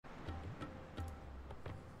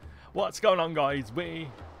What's going on, guys? We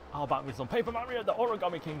are back with some Paper Mario the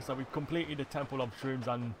Origami King. So we've completed the Temple of Shrooms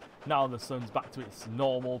and now the sun's back to its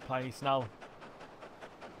normal place now.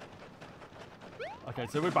 Okay,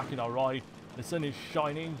 so we're back in our ride. The sun is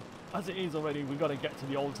shining as it is already. We've got to get to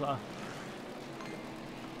the altar.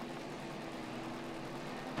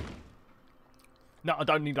 No, I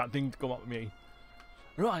don't need that thing to come up with me.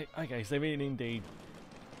 Right, okay, so really indeed.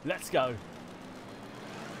 Let's go.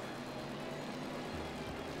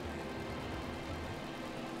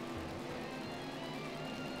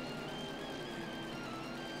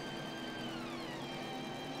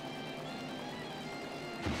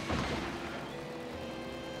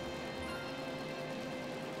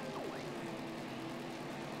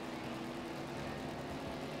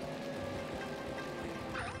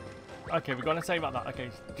 Okay, we're going to say about that. Okay,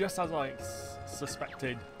 just as I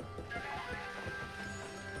suspected.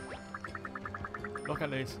 Look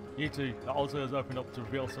at this. You two, the altar has opened up to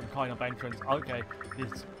reveal some kind of entrance. Okay,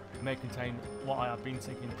 this may contain what I have been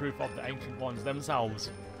seeking, proof of the ancient ones themselves.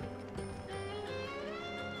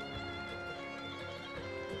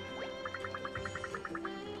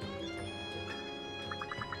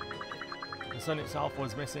 The sun itself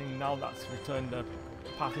was missing. Now that's returned, the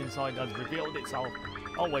path inside has revealed itself.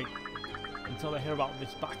 Oh wait. Until I hear about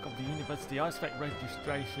this back of the university, I expect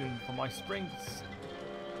registration for my spring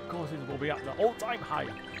courses will be at the all-time high.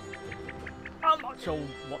 I'm not sure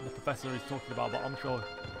what the professor is talking about, but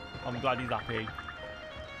I'm glad he's happy.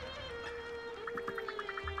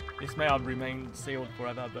 This may have remained sealed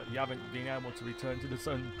forever, but you haven't been able to return to the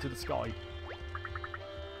sun, to the sky.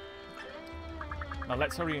 Now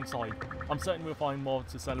let's hurry inside. I'm certain we'll find more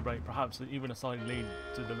to celebrate, perhaps even a side lead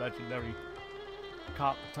to the legendary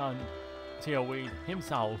KHAPTAAN Teowweed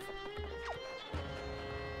himself.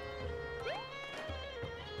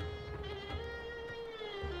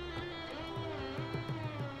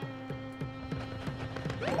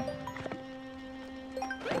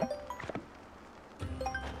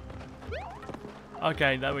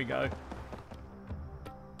 Okay, there we go.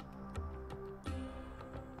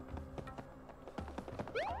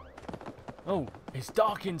 Oh, it's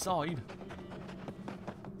dark inside.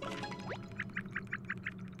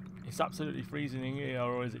 It's absolutely freezing in here,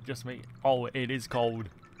 or is it just me? Oh, it is cold.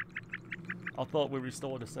 I thought we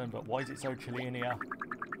restored the sun, but why is it so chilly in here?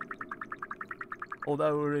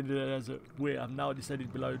 Although we're in the desert, we have now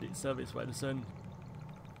descended below its surface where the sun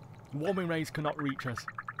warming rays cannot reach us.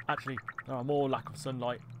 Actually, there are more lack of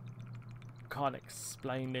sunlight. Can't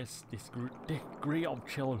explain this degree of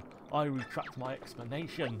chill. I retract my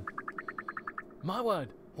explanation. My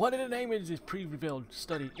word, what in the name is this pre-revealed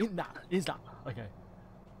study in that? Is that? Okay.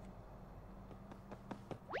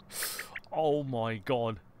 Oh my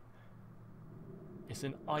god. It's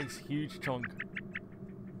an ice huge chunk.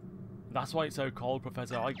 That's why it's so cold,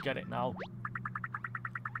 Professor. I get it now.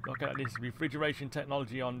 Look at this. Refrigeration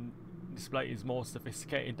technology on display is more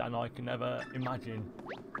sophisticated than I can ever imagine.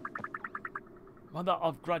 Mother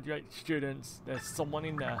of graduate students, there's someone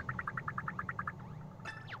in there.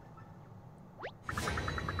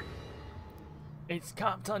 It's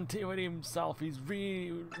KHAPTAAN Teowweed himself. He's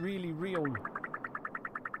really real.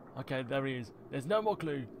 Okay, there he is. There's no more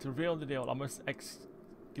clue to reveal the deal. I must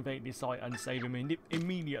excavate this site and save him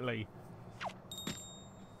immediately.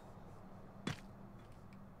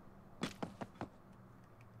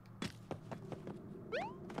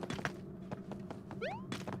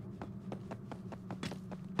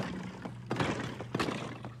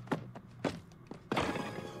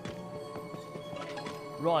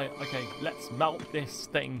 Right, okay, let's melt this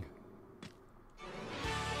thing.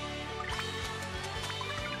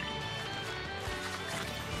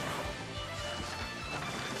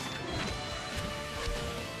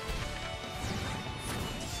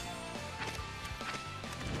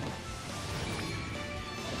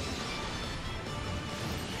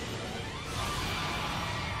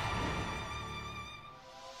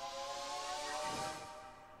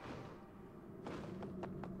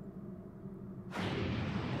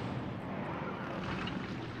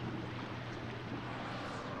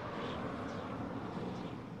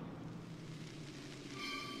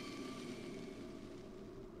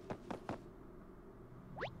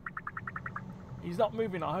 He's not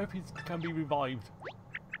moving. I hope he can be revived.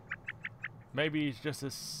 Maybe he's just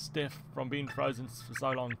as stiff from being frozen for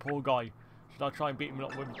so long. Poor guy. Should I try and beat him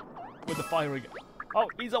up with the fire again? Oh,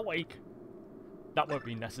 he's awake. That won't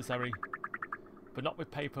be necessary. But not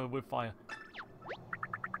with paper, with fire.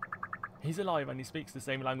 He's alive and he speaks the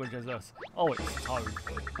same language as us. Oh, it's Toad.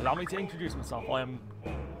 Allow me to introduce myself. I am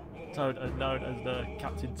Toad, known as the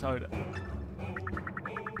Captain Toad.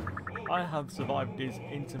 I have survived this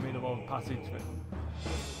interminable passage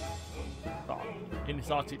Oh, in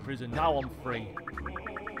this Arctic prison, now I'm free.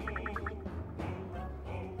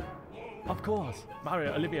 Of course,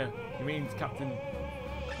 Mario, Olivia, he means Captain.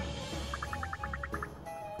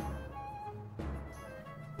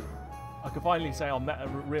 I can finally say I met a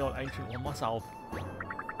real ancient one myself.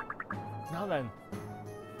 Now then,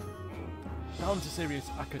 down to serious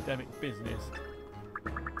academic business.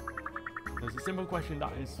 There's a simple question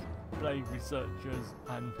that has plagued researchers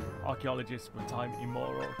and archaeologists for time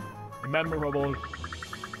immemorable.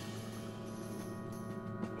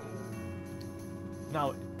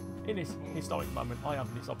 Now, in this historic moment, I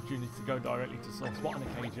have this opportunity to go directly to source. What an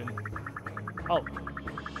occasion. Oh,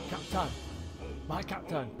 Captain, my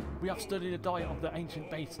Captain, we have studied the diet of the ancient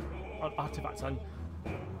base artifacts and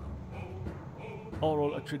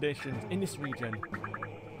oral traditions in this region.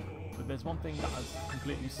 But there's one thing that has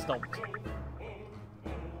completely stopped.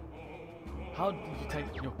 How did you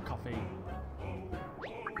take your coffee?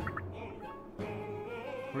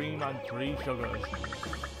 Cream and 3 sugars.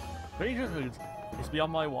 3 sugars? It's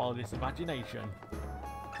beyond my wildest imagination.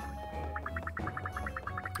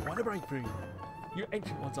 What a breakthrough! You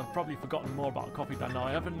ancient ones have probably forgotten more about coffee than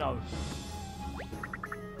I ever know.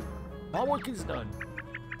 My work is done.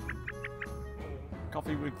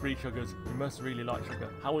 Coffee with 3 sugars. You must really like sugar.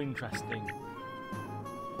 How interesting.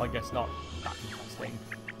 I guess not that interesting.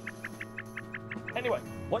 Anyway,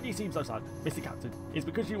 why do you seem so sad, Mr. Captain? Is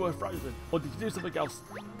because you were frozen, or did you do something else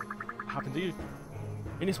happen to you?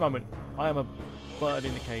 In this moment, I am a bird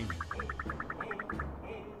in a cage.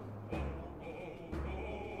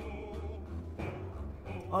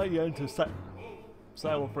 I yearn to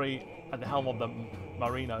sail free at the helm of the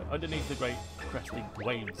Marino, underneath the great cresting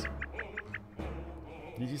waves.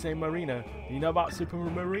 Did you say Marino? Do you know about Super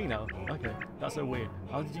Marino? Okay, that's so weird.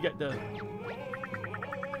 How did you get the...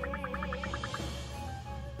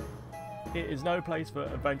 It is no place for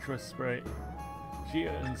adventurous spirit. She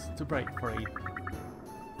yearns to break free.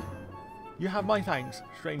 You have my thanks,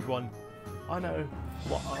 strange one. I know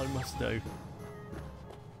what I must do.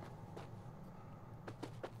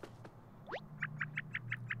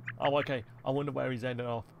 Oh, okay. I wonder where he's ending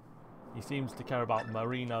off. He seems to care about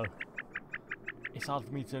Marino. It's hard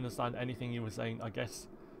for me to understand anything you were saying. I guess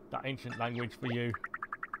that ancient language for you.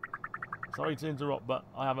 Sorry to interrupt, but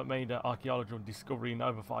I haven't made an archaeological discovery in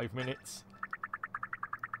over 5 minutes.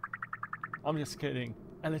 I'm just kidding.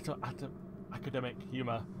 A little academic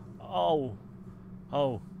humour. Oh,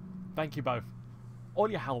 thank you both. All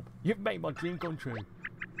your help. You've made my dream come true.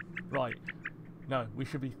 Right. No, we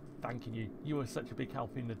should be thanking you. You were such a big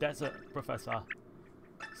help in the desert, Professor.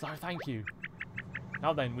 So thank you.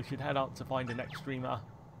 Now then, we should head out to find the next streamer.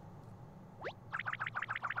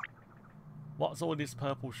 What's all this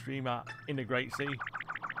purple streamer in the Great Sea?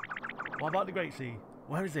 What about the Great Sea?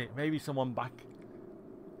 Where is it? Maybe someone back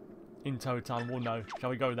in Toad Town will know.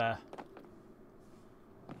 Shall we go there?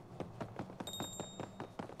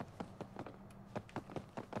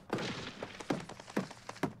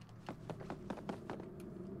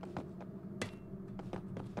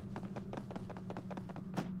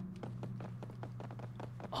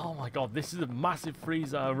 Oh my god, this is a massive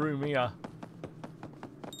freezer room here.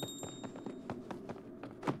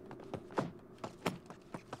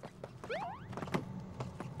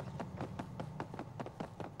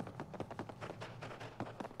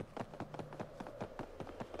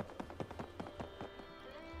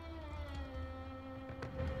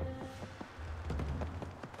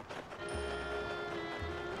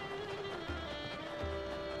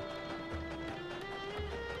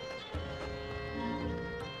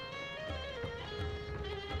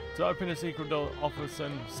 To open a secret door,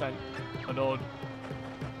 officer sent an order.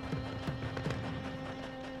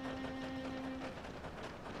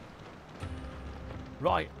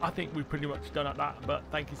 Right, I think we've pretty much done at that, but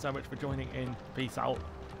thank you so much for joining in. Peace out.